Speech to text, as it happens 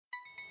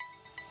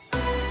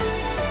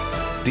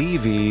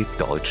DW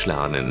Deutsch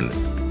lernen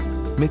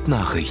mit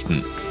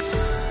Nachrichten.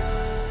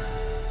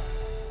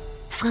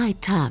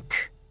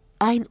 Freitag,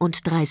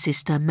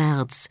 31.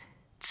 März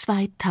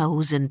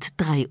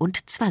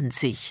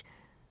 2023,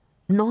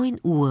 9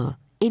 Uhr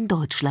in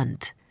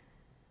Deutschland.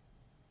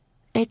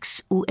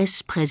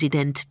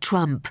 Ex-US-Präsident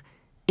Trump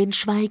in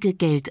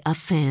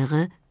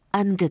Schweigegeldaffäre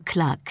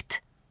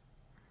angeklagt.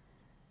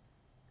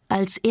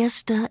 Als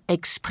erster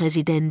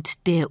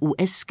Ex-Präsident der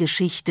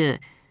US-Geschichte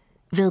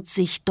wird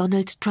sich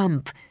Donald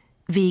Trump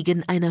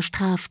wegen einer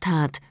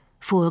Straftat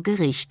vor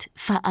Gericht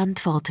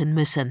verantworten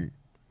müssen.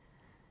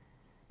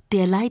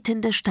 Der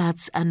leitende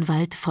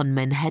Staatsanwalt von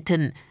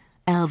Manhattan,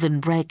 Alvin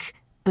Bragg,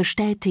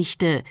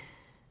 bestätigte,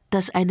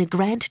 dass eine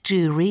Grand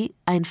Jury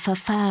ein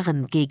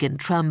Verfahren gegen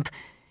Trump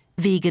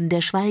wegen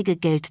der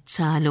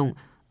Schweigegeldzahlung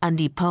an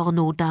die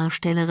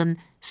Pornodarstellerin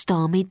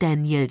Stormy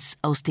Daniels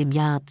aus dem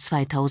Jahr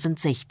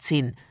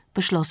 2016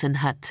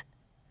 beschlossen hat.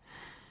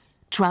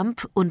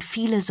 Trump und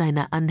viele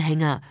seiner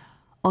Anhänger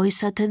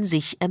äußerten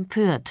sich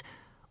empört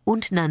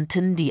und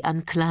nannten die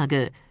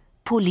Anklage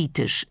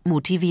politisch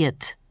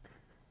motiviert.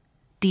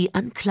 Die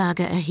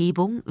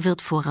Anklageerhebung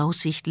wird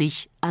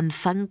voraussichtlich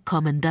Anfang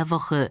kommender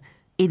Woche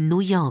in New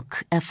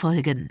York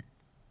erfolgen.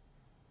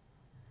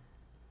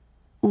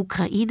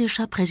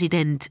 Ukrainischer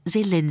Präsident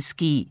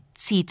Selenskyj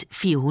zieht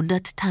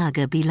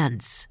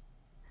 400-Tage-Bilanz.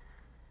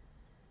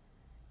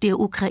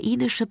 Der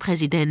ukrainische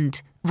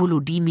Präsident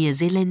Volodymyr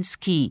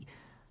Selenskyj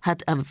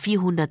hat am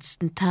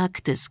 400.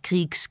 Tag des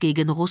Kriegs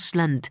gegen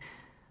Russland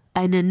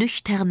eine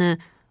nüchterne,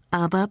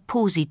 aber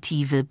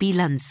positive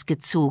Bilanz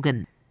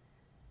gezogen.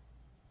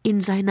 In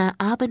seiner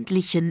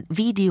abendlichen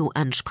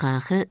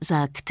Videoansprache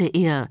sagte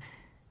er,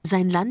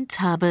 sein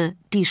Land habe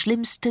die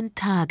schlimmsten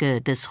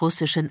Tage des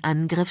russischen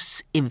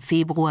Angriffs im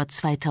Februar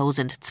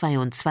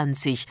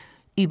 2022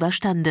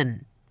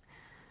 überstanden.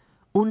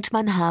 Und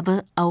man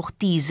habe auch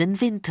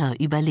diesen Winter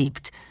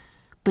überlebt,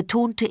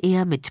 betonte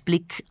er mit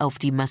Blick auf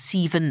die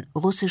massiven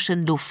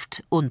russischen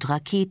Luft- und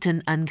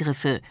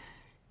Raketenangriffe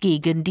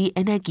gegen die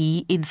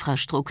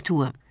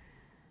Energieinfrastruktur.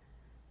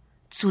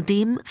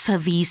 Zudem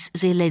verwies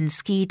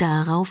Selenskyj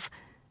darauf,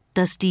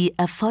 dass die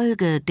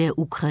Erfolge der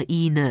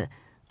Ukraine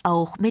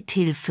auch mit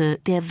Hilfe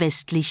der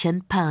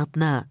westlichen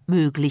Partner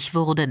möglich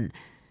wurden,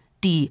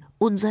 die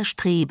unser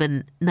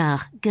Streben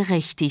nach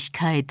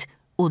Gerechtigkeit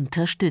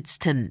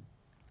unterstützten.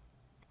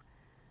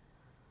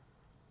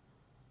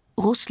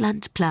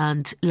 Russland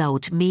plant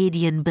laut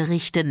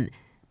Medienberichten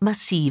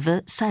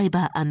massive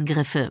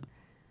Cyberangriffe.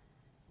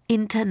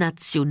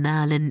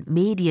 Internationalen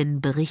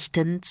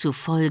Medienberichten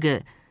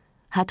zufolge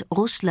hat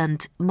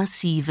Russland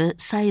massive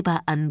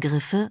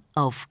Cyberangriffe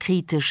auf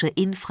kritische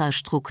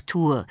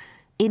Infrastruktur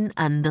in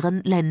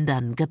anderen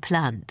Ländern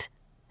geplant.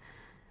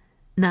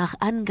 Nach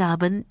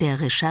Angaben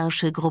der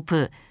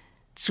Recherchegruppe,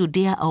 zu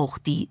der auch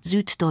die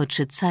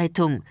Süddeutsche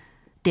Zeitung,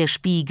 der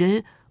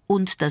Spiegel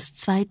und das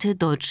zweite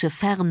deutsche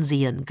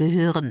Fernsehen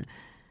gehören,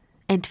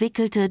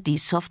 entwickelte die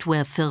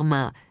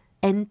Softwarefirma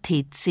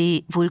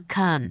NTC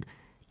Vulkan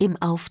im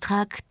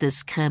Auftrag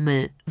des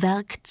Kreml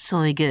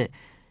Werkzeuge,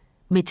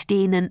 mit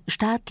denen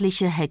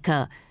staatliche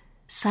Hacker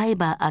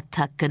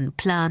Cyberattacken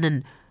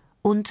planen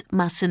und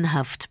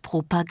massenhaft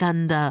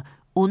Propaganda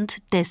und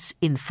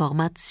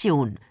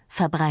Desinformation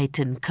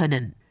verbreiten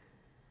können.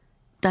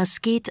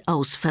 Das geht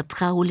aus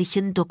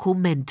vertraulichen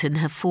Dokumenten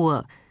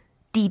hervor,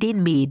 die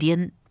den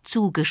Medien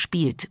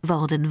zugespielt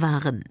worden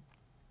waren.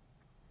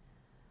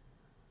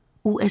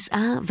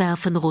 USA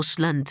werfen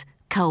Russland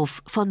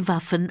Kauf von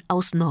Waffen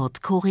aus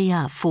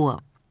Nordkorea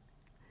vor.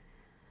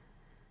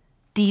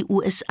 Die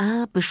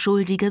USA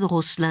beschuldigen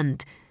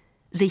Russland,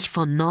 sich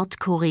von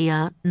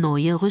Nordkorea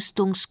neue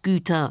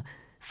Rüstungsgüter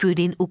für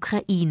den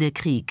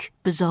Ukraine-Krieg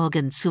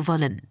besorgen zu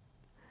wollen.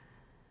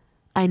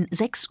 Ein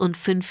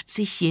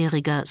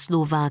 56-jähriger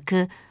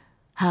Slowake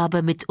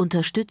habe mit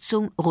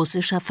Unterstützung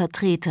russischer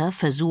Vertreter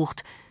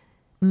versucht,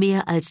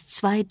 mehr als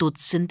 2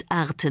 Dutzend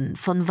Arten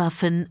von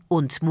Waffen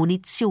und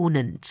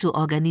Munitionen zu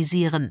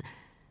organisieren,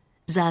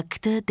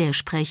 sagte der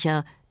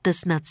Sprecher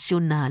des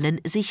Nationalen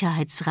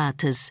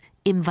Sicherheitsrates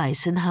im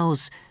Weißen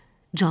Haus,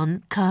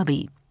 John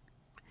Kirby.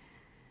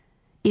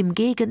 Im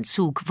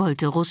Gegenzug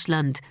wollte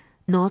Russland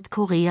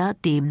Nordkorea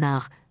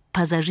demnach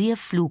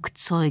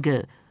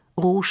Passagierflugzeuge,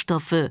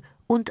 Rohstoffe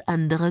und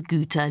andere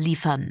Güter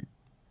liefern.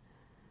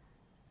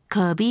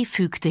 Kirby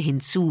fügte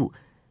hinzu,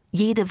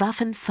 jede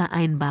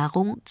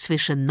Waffenvereinbarung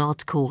zwischen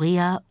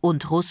Nordkorea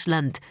und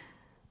Russland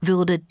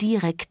würde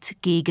direkt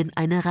gegen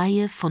eine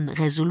Reihe von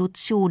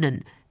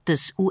Resolutionen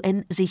des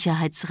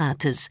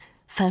UN-Sicherheitsrates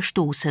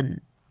verstoßen.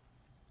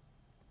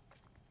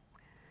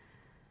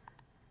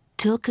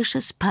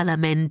 Türkisches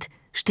Parlament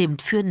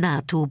stimmt für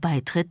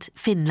NATO-Beitritt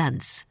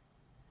Finnlands.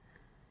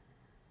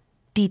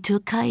 Die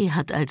Türkei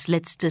hat als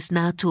letztes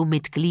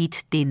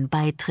NATO-Mitglied den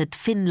Beitritt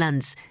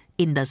Finnlands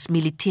in das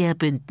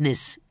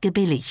Militärbündnis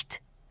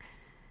gebilligt.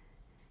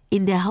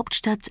 In der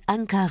Hauptstadt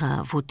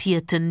Ankara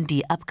votierten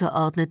die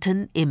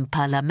Abgeordneten im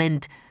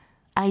Parlament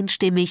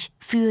einstimmig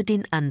für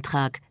den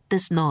Antrag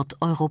des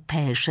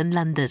nordeuropäischen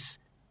Landes.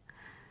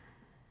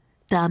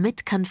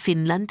 Damit kann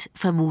Finnland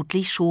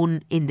vermutlich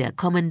schon in der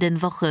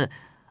kommenden Woche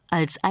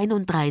als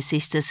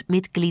 31.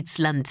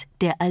 Mitgliedsland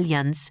der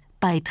Allianz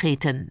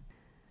beitreten.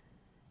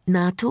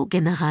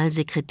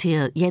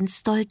 NATO-Generalsekretär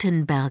Jens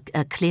Stoltenberg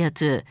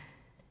erklärte,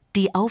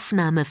 die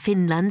Aufnahme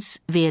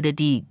Finnlands werde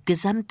die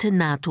gesamte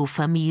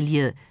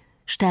NATO-Familie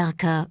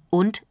stärker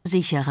und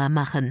sicherer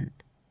machen.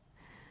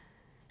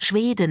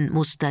 Schweden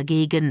muss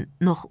dagegen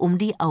noch um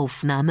die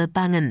Aufnahme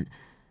bangen,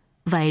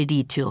 weil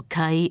die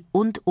Türkei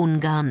und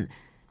Ungarn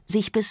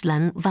sich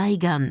bislang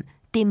weigern,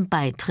 dem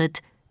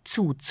Beitritt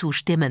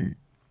zuzustimmen.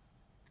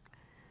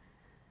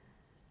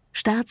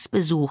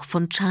 Staatsbesuch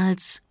von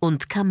Charles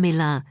und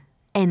Camilla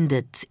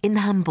endet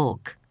in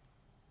Hamburg.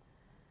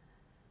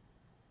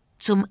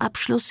 Zum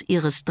Abschluss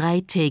ihres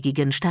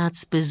 3-tägigen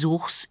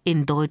Staatsbesuchs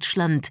in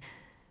Deutschland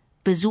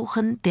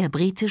besuchen der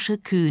britische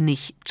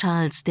König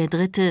Charles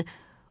III.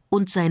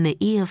 Und seine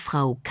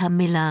Ehefrau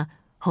Camilla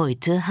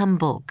heute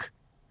Hamburg.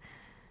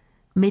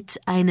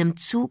 Mit einem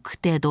Zug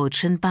der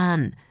Deutschen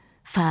Bahn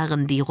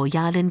fahren die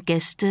royalen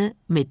Gäste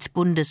mit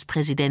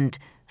Bundespräsident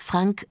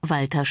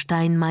Frank-Walter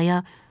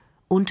Steinmeier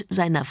und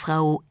seiner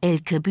Frau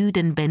Elke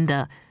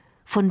Büdenbender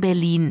von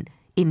Berlin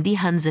in die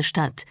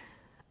Hansestadt,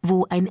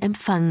 wo ein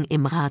Empfang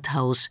im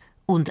Rathaus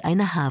und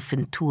eine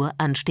Hafentour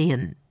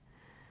anstehen.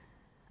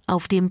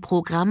 Auf dem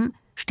Programm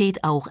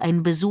steht auch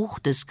ein Besuch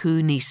des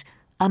Königs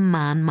am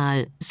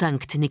Mahnmal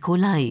St.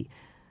 Nikolai,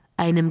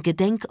 einem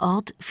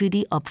Gedenkort für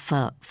die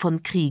Opfer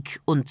von Krieg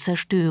und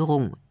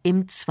Zerstörung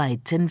im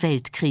Zweiten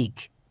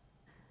Weltkrieg.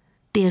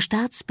 Der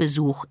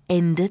Staatsbesuch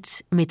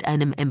endet mit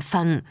einem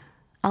Empfang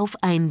auf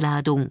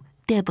Einladung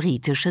der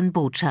britischen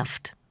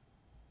Botschaft.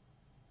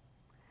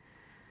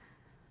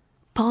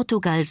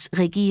 Portugals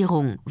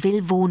Regierung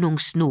will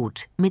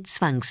Wohnungsnot mit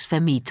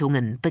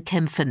Zwangsvermietungen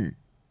bekämpfen.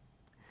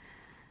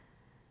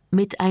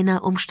 Mit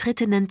einer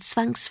umstrittenen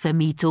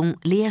Zwangsvermietung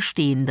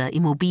leerstehender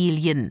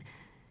Immobilien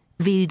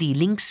will die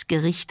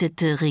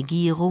linksgerichtete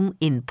Regierung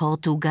in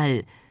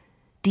Portugal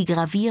die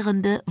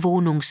gravierende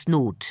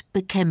Wohnungsnot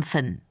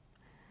bekämpfen.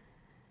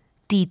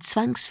 Die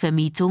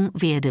Zwangsvermietung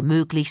werde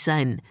möglich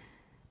sein,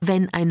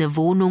 wenn eine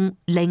Wohnung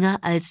länger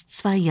als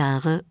 2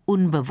 Jahre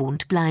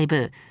unbewohnt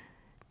bleibe,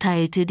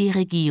 teilte die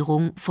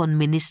Regierung von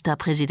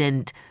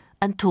Ministerpräsident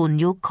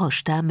Antonio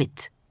Costa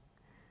mit.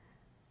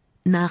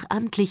 Nach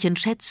amtlichen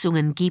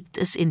Schätzungen gibt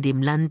es in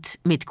dem Land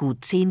mit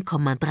gut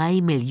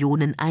 10,3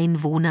 Millionen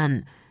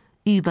Einwohnern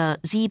über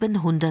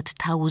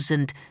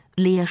 700.000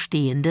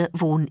 leerstehende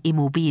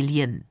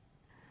Wohnimmobilien.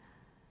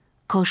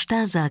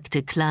 Costa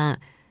sagte klar,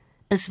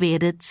 es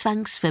werde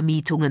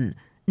Zwangsvermietungen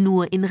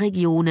nur in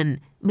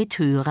Regionen mit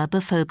höherer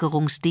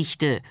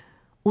Bevölkerungsdichte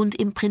und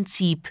im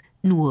Prinzip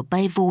nur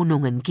bei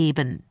Wohnungen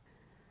geben.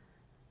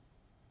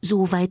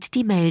 Soweit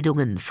die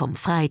Meldungen vom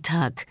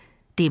Freitag,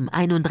 dem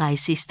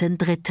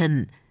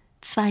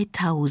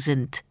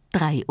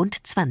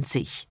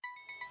 31.03.2023.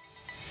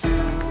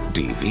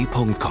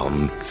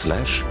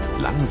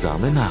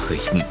 dw.com/langsame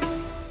Nachrichten